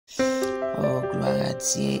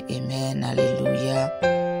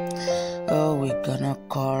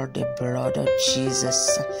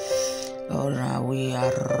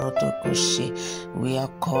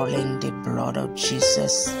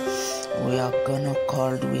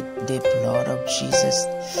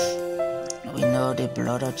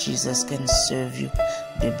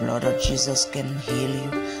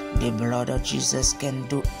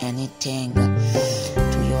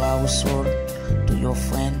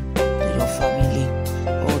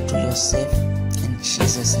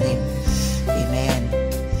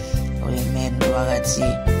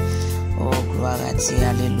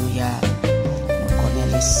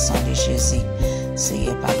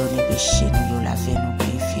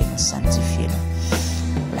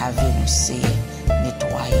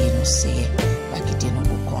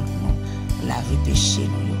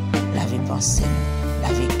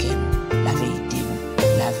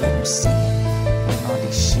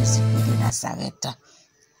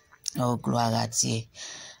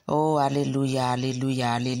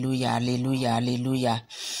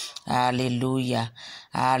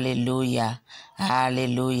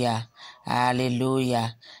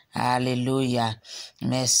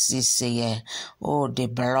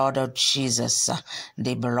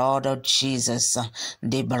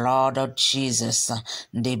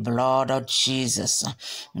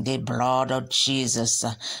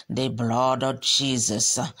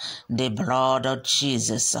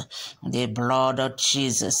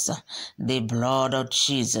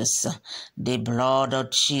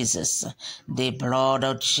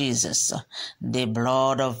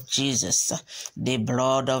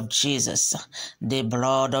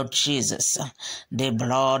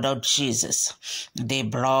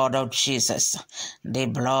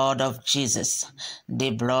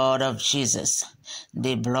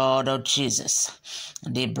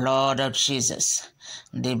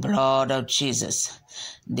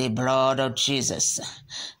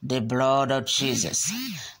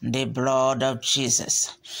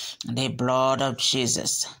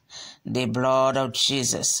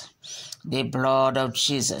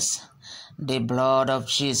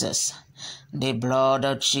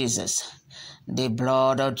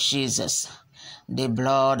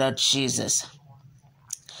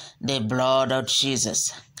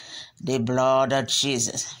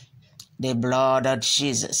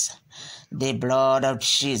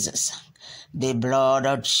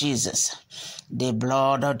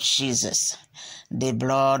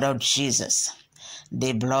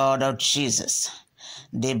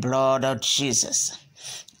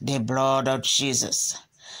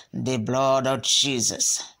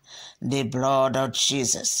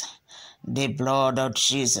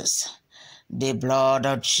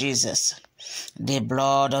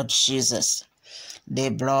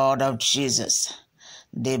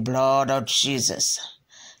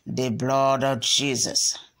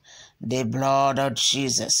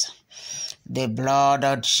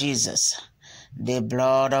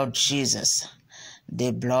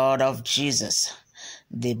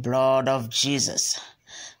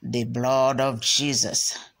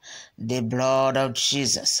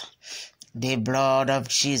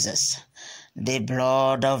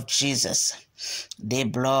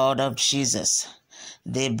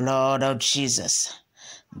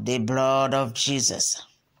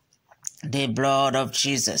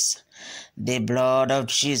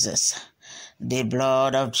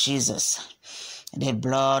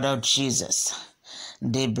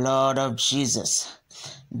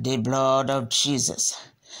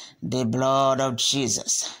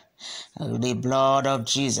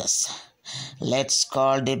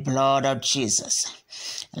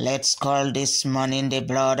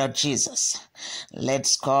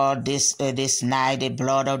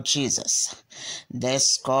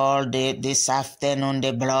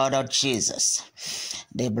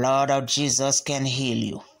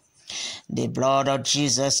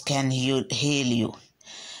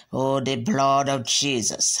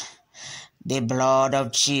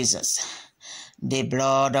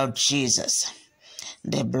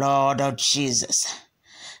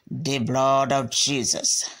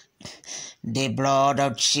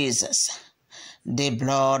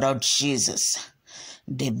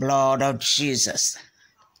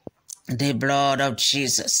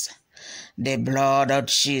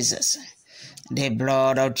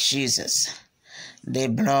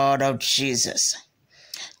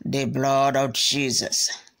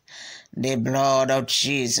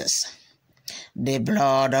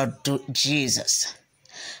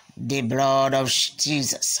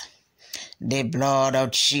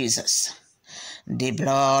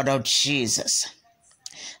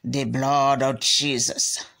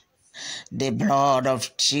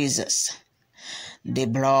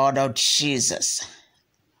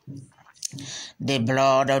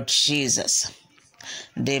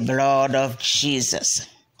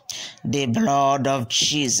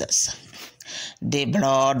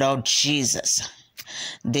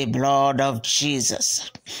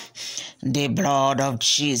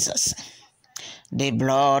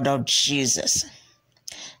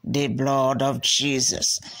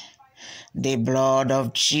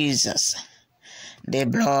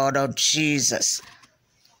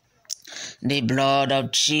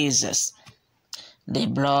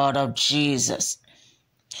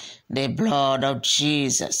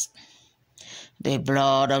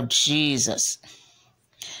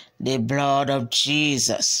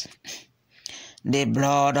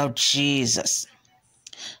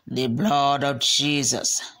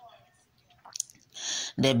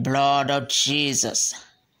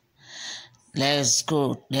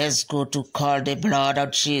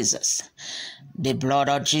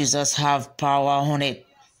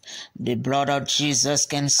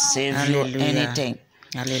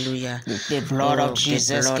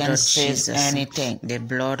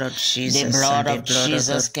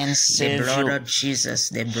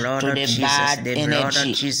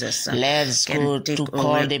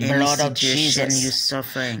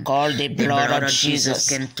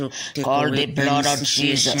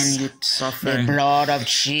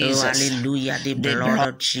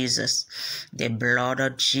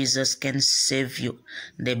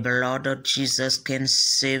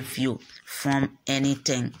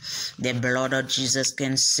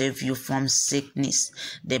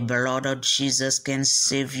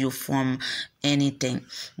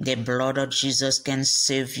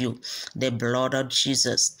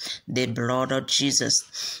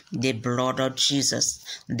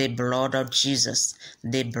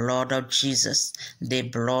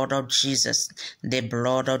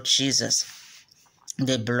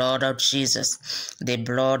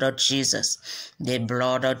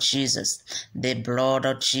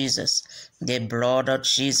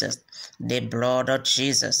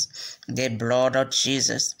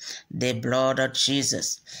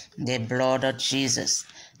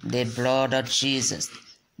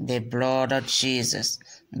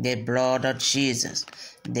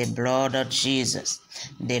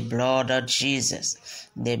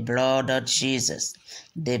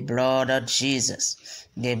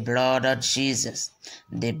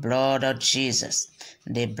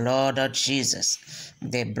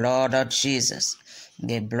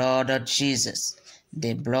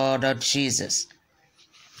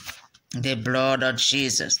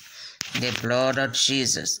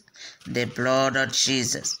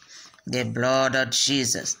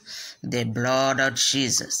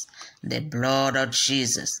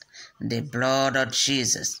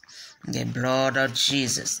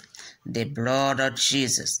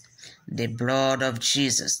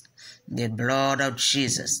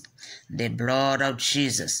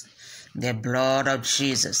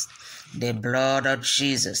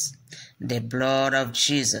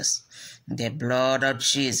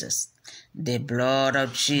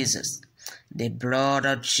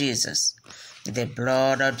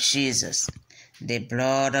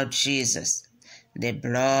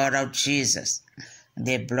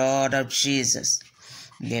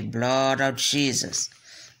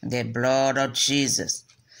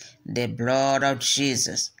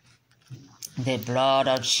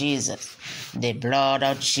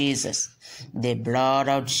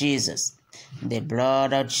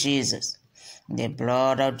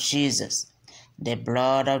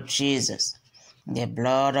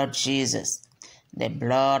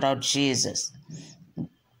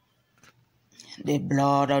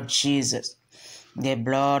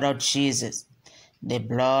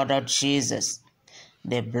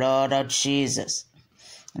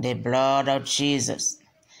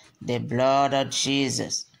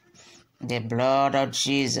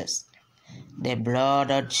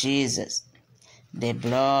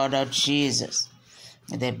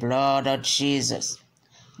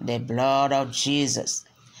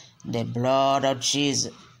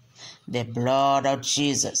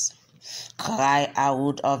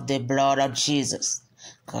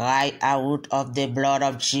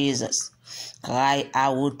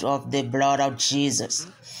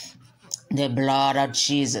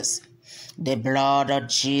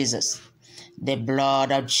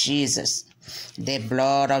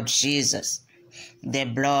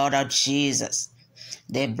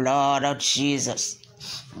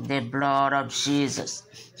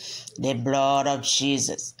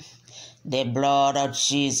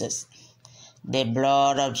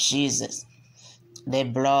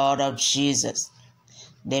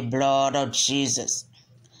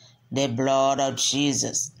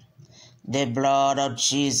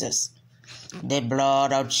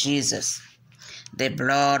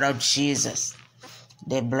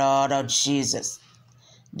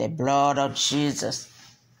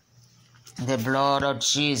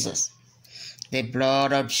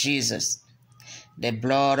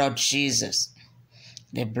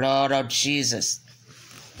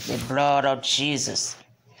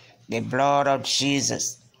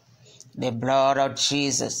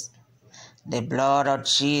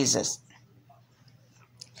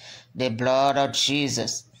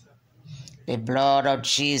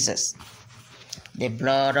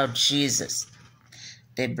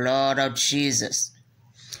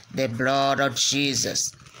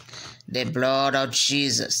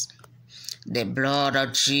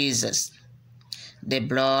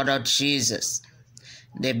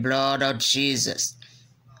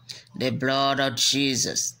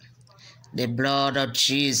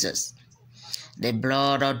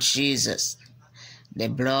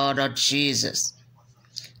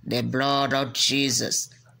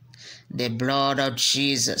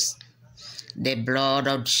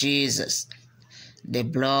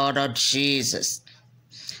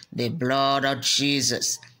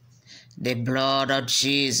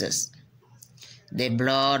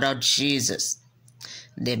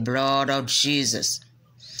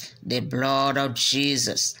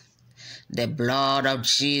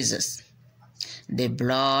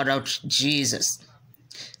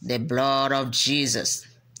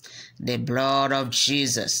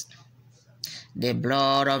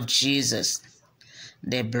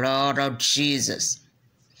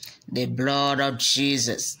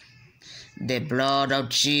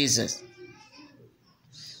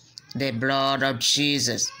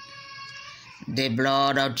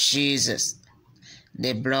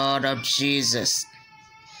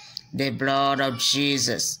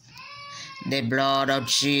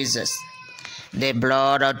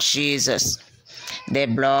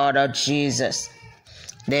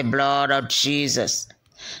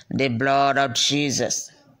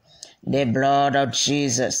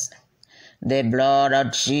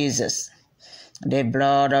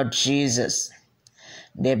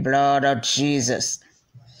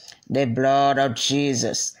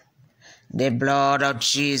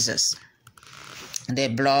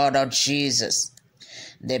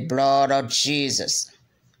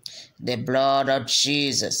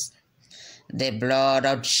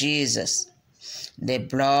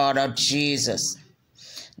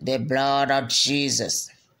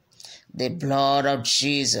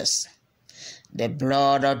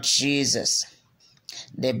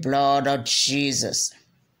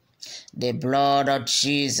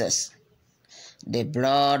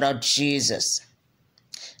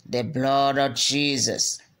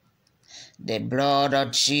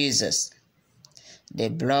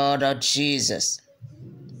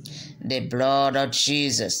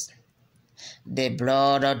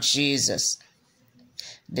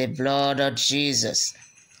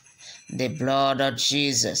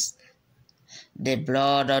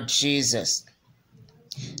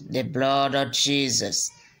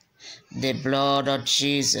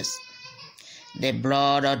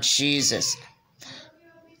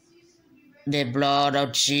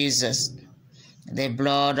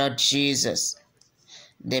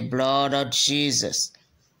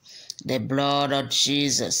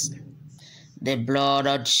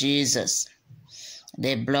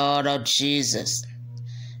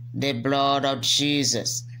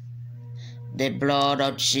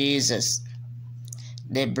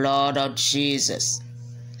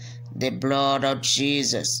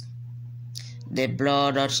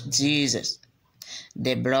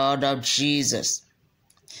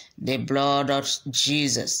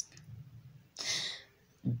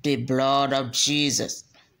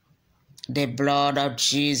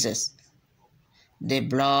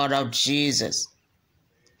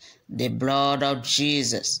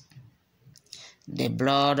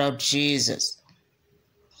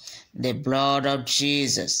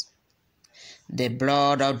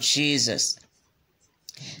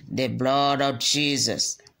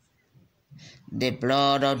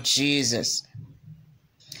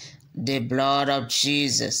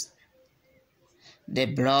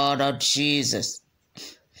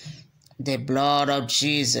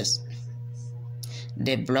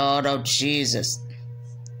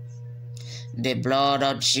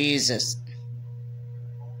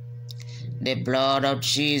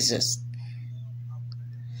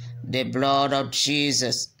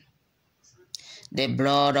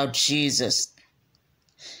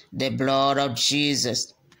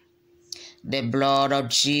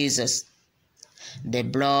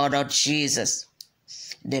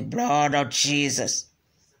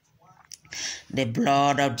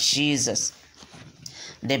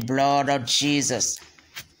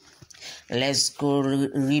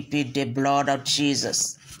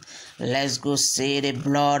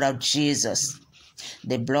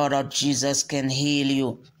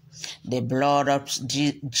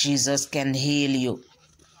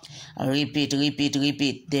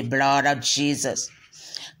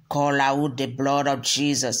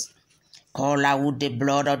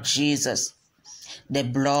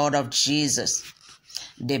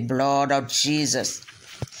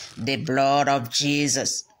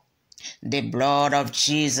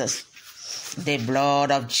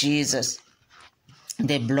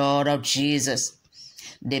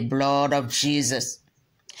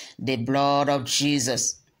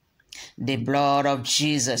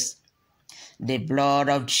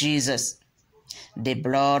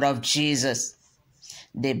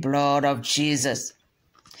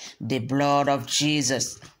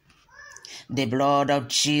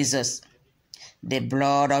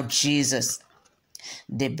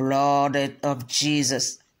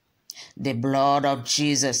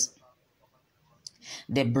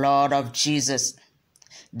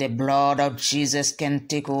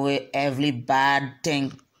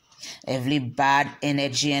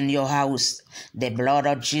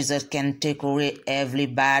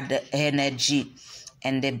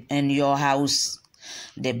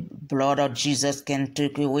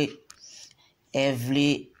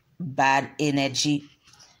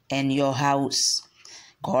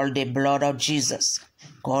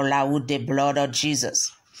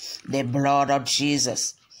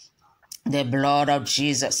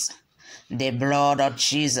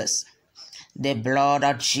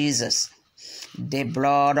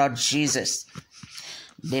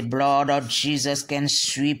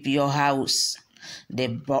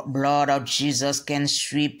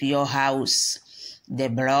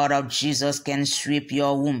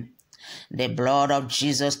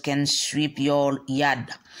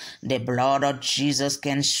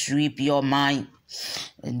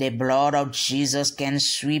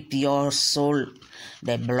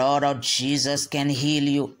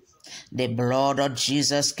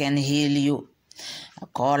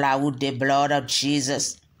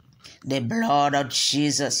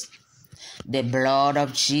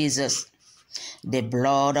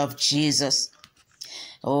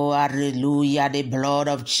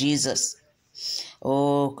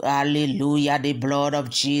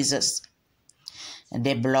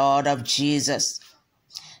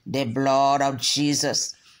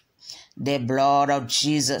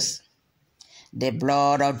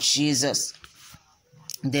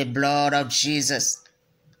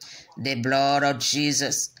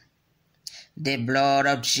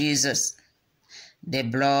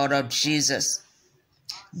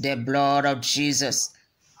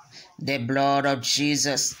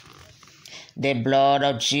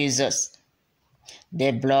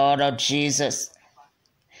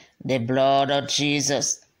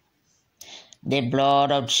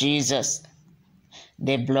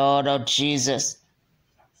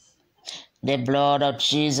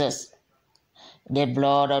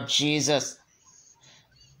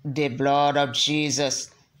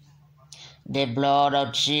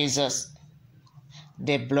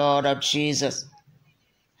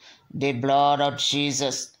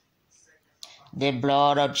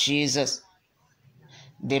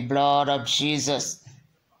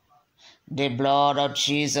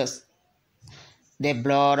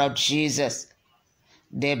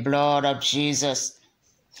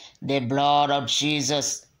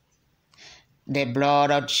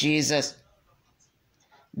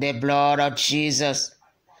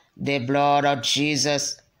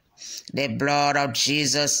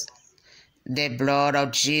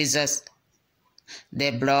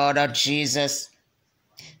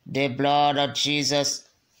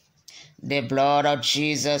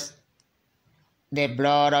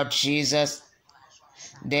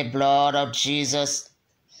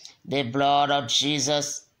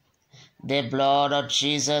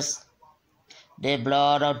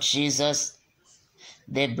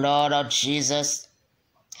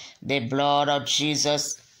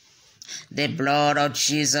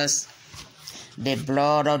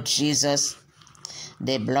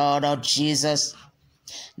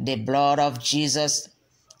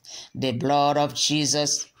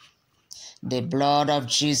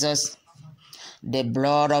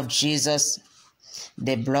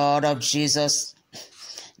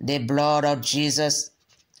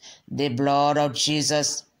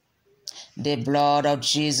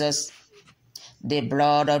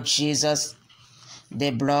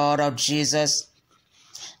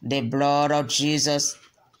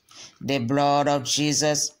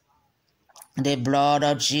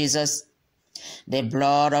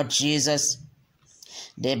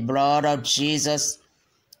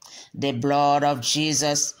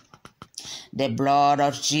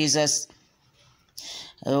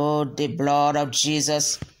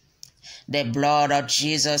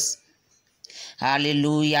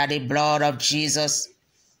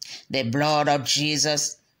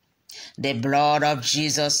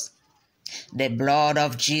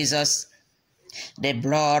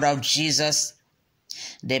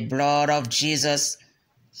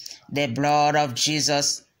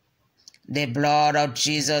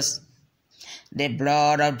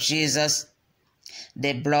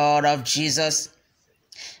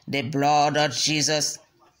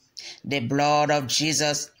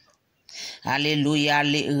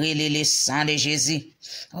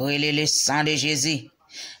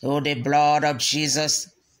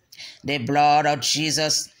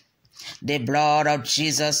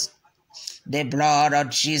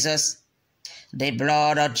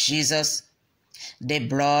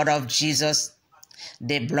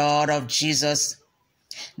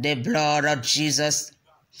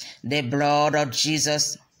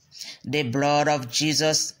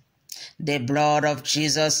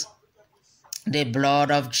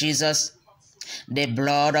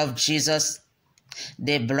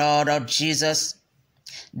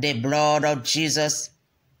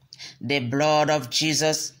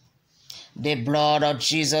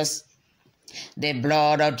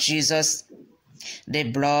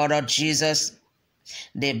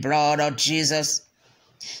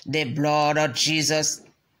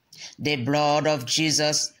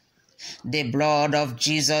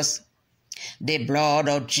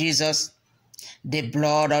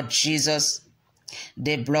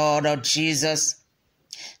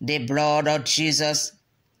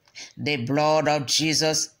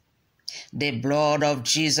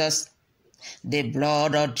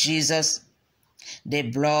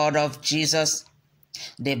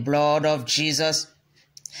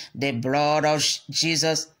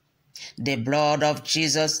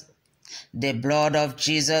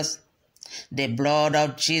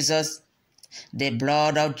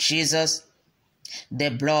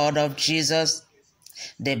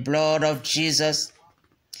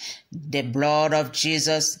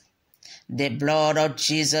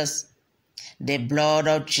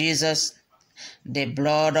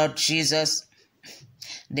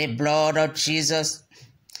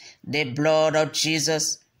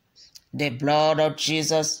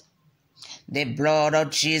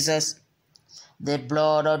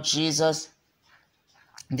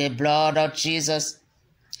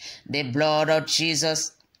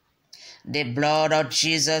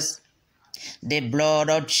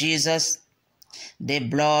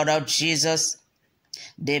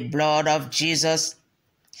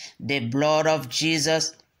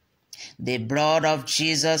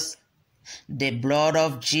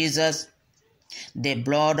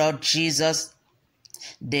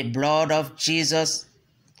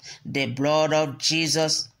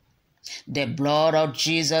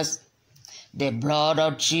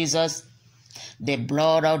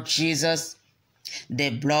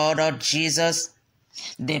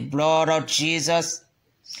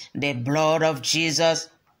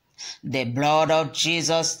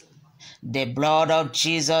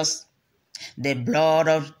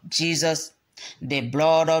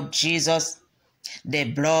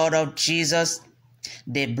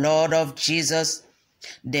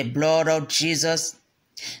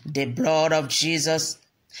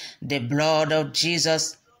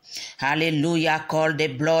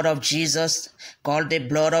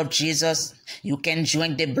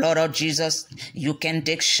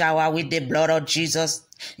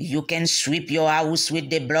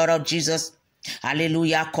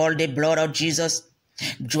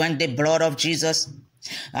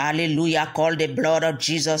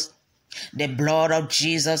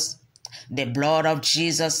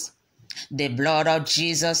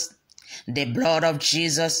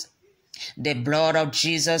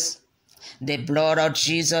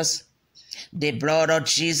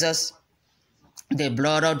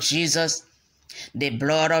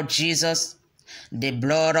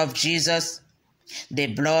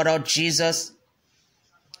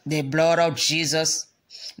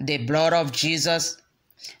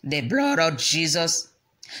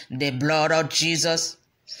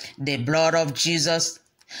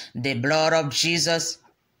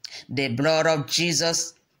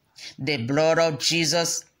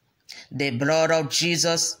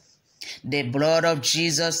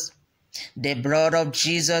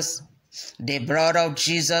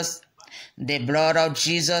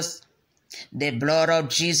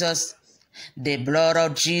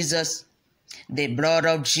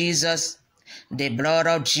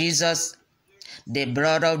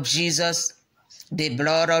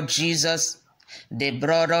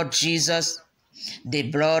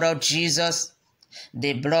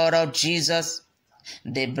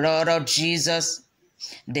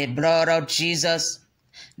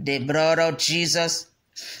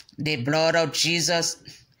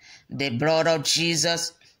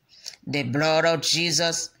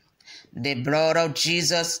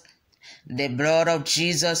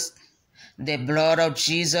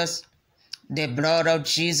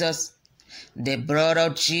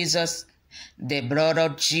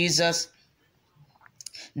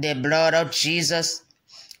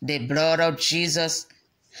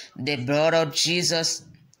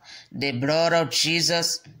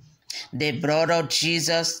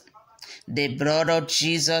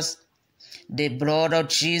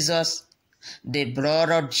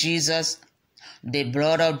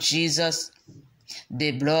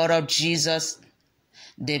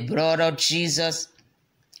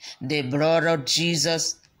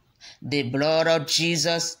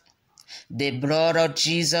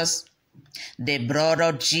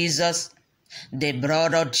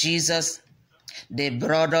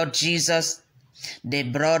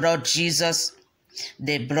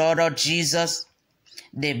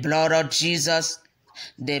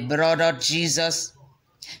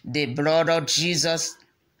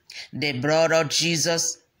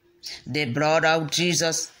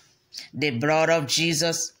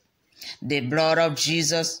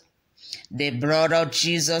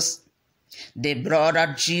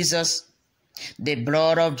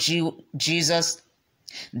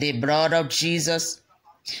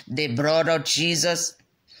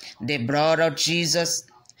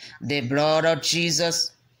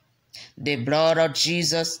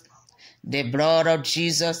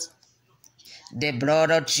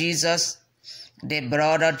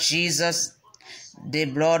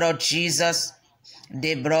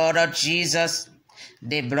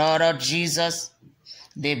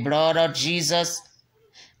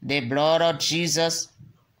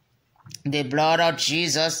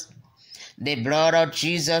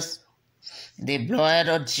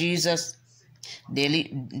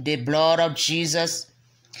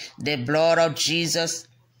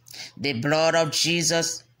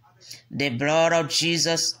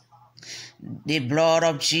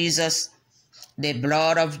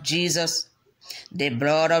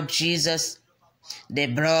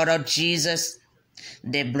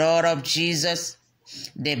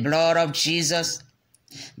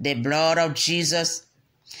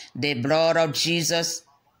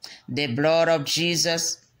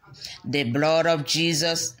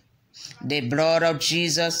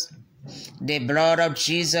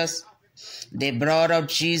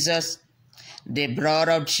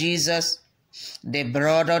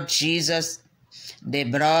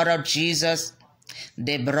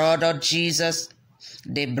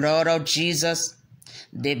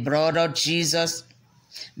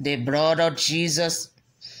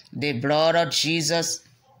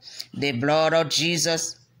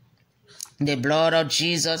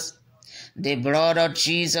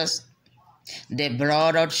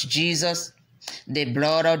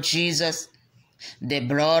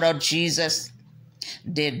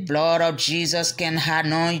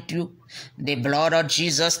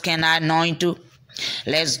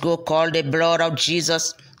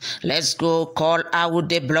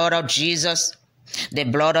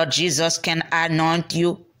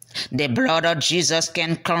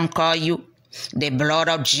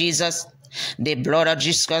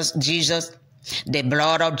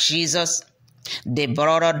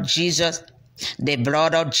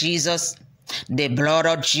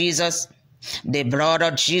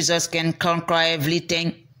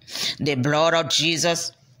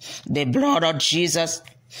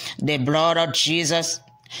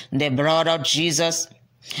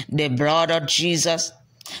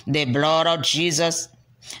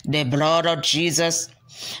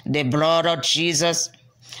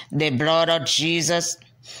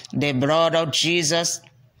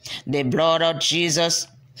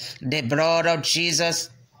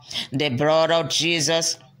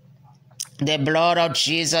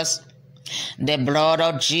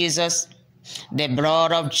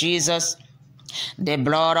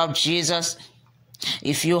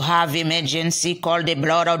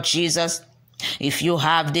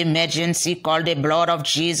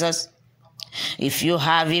If you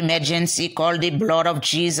have emergency, call the blood of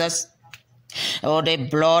Jesus. Oh, the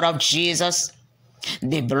blood of Jesus.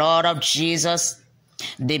 The blood of Jesus.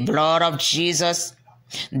 The blood of Jesus.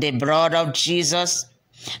 The blood of Jesus.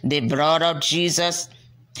 The blood of Jesus.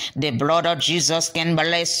 The blood of Jesus can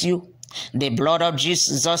bless you. The blood of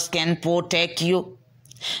Jesus can protect you.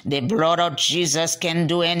 The blood of Jesus can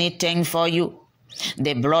do anything for you.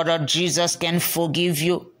 The blood of Jesus can forgive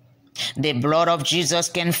you. The blood of Jesus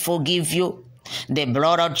can forgive you. The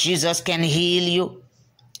blood of Jesus can heal you.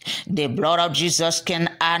 The blood of Jesus can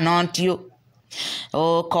anoint you.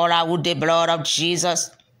 Oh, call out with the blood of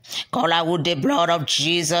Jesus. Call out with the blood of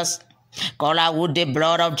Jesus. Call out with the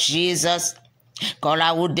blood of Jesus. Call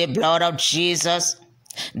out with the blood of Jesus.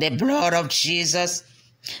 The blood of Jesus.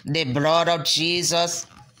 The blood of Jesus.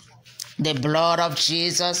 The blood of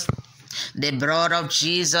Jesus. The blood of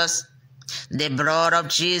Jesus. The blood of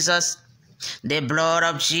Jesus. The blood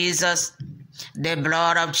of Jesus. The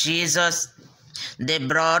blood of Jesus. The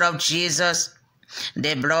blood of Jesus.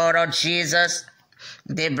 The blood of Jesus.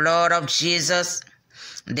 The blood of Jesus.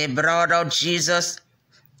 The blood of Jesus.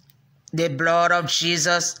 The blood of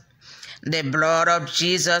Jesus. The blood of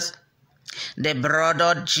Jesus. The blood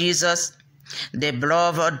of Jesus. The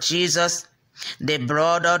blood of Jesus. The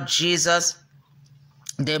blood of Jesus.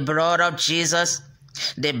 The blood of Jesus.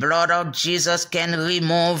 The blood of Jesus can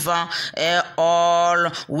remove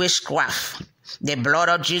all witchcraft. The blood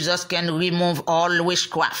of Jesus can remove all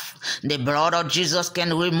witchcraft. The blood of Jesus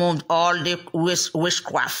can remove all the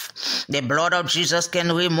witchcraft. The blood of Jesus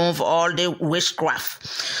can remove all the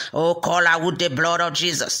witchcraft. Oh, call out with the blood of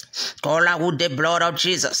Jesus. Call out with the blood of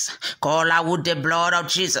Jesus. Call out with the blood of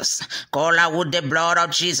Jesus. Call out with the blood of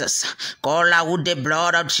Jesus. Call out with the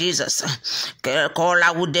blood of Jesus. Call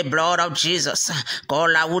out with the blood of Jesus.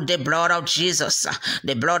 Call out with the blood of Jesus.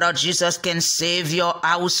 The blood of Jesus can save your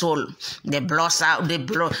household. The blood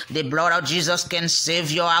of Jesus can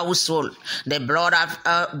save your household. The blood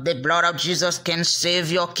of Jesus can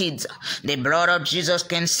save your kids. The blood of Jesus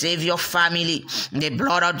can save your family. The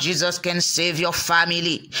blood of Jesus can save your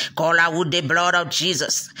family. Call out with the blood of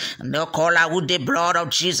Jesus. No, call out with the blood of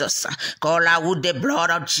Jesus. Call out with the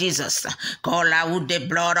blood of Jesus. Call out with the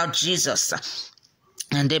blood of Jesus.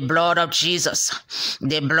 And the blood of Jesus,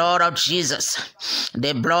 the blood of Jesus,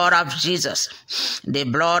 the blood of Jesus, the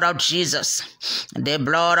blood of Jesus, the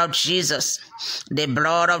blood of Jesus, the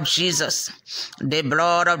blood of Jesus, the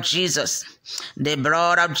blood of Jesus, the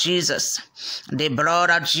blood of Jesus, the blood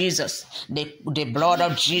of Jesus, the blood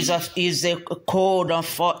of Jesus is a code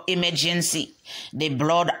for emergency. The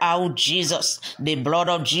blood of Jesus, the blood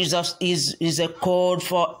of Jesus is a code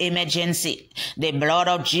for emergency. The blood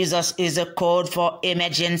of Jesus is a code for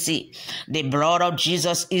emergency. The blood of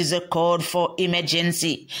Jesus is a code for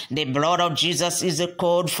emergency. The blood of Jesus is a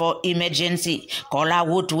code for emergency. Call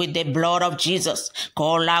out with the blood of Jesus.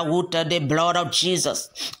 Call out with the blood of Jesus.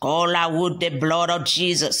 Call out with the blood of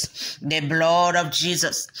Jesus. The blood of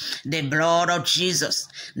Jesus. The blood of Jesus.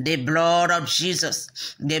 The blood of Jesus.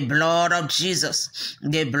 The blood of Jesus.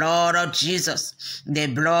 The blood of Jesus, the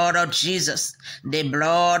blood of Jesus, the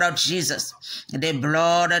blood of Jesus, the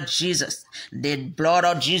blood of Jesus, the blood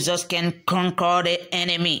of Jesus can conquer the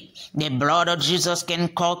enemy. The blood of Jesus can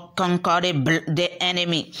conquer the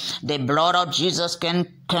enemy. The blood of Jesus can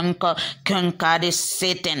conquer the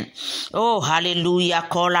Satan. Oh, hallelujah.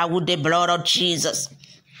 Call out with the blood of Jesus.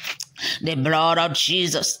 The blood of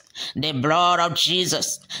Jesus, the blood of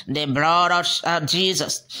Jesus, the blood of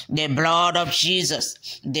Jesus, the blood of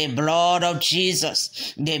Jesus, the blood of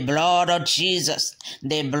Jesus, the blood of Jesus,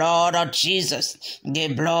 the blood of Jesus, the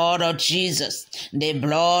blood of Jesus, the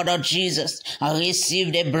blood of Jesus.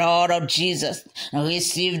 Receive the blood of Jesus.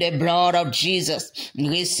 Receive the blood of Jesus.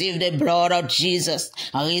 Receive the blood of Jesus.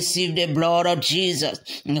 Receive the blood of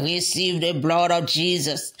Jesus. Receive the blood of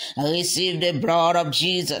Jesus. Receive the blood of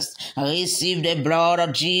Jesus. Receive the blood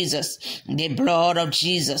of Jesus. The blood of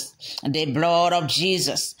Jesus. The blood of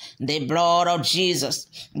Jesus. The blood of Jesus.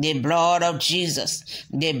 The blood of Jesus.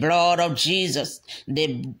 The blood of Jesus.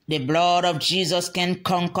 The blood of Jesus can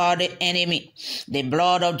conquer the enemy. The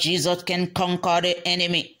blood of Jesus can conquer the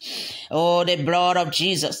enemy. Oh, the blood of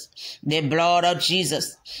Jesus. The blood of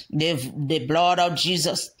Jesus. The blood of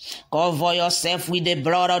Jesus. Cover yourself with the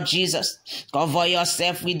blood of Jesus. Cover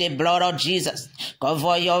yourself with the blood of Jesus.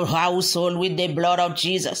 Cover your household with the blood of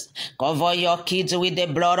Jesus. Cover your kids with the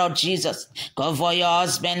blood of Jesus. Cover your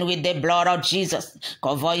husband with the blood of Jesus.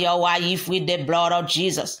 Cover your wife with the blood of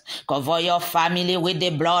Jesus. Cover your family with the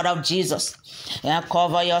blood of Jesus. And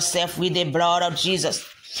cover yourself with the blood of Jesus.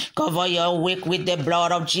 Cover your work with the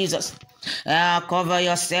blood of Jesus. Cover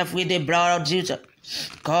yourself with the blood of Jesus.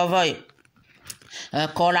 Cover it.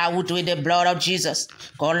 Call out with the blood of Jesus.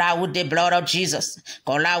 Call out with the blood of Jesus.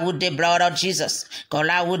 Call out with the blood of Jesus. Call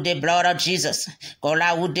out with the blood of Jesus. Call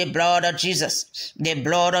out with the blood of Jesus. The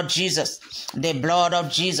blood of Jesus. The blood of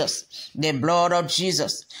Jesus. The blood of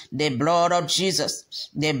Jesus. The blood of Jesus.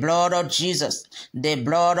 The blood of Jesus. The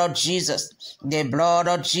blood of Jesus. The blood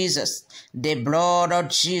of Jesus. The blood of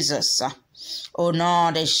Jesus. Oh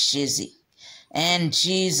no, the shizi. In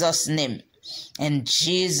Jesus' name. In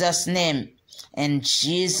Jesus' name. In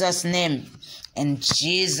Jesus' name. In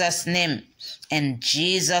Jesus' name. In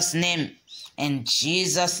Jesus' name. In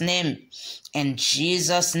Jesus' name. In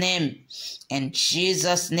Jesus' name. In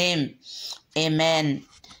Jesus' name. Amen.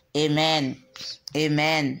 Amen.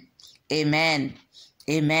 Amen. Amen.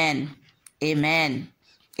 Amen. Amen.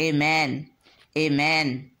 Amen.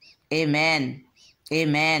 Amen. Amen.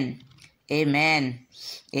 Amen. Amen.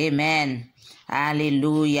 Amen.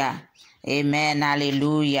 Hallelujah. Amen.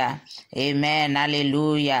 Hallelujah. Amen.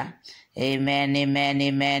 Hallelujah. Amen. Amen.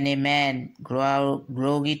 Amen. Amen.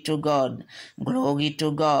 Glory to God. Glory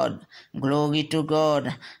to God. Glory to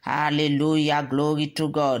God. Hallelujah. Glory to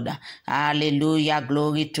God. Hallelujah.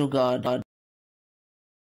 Glory to God.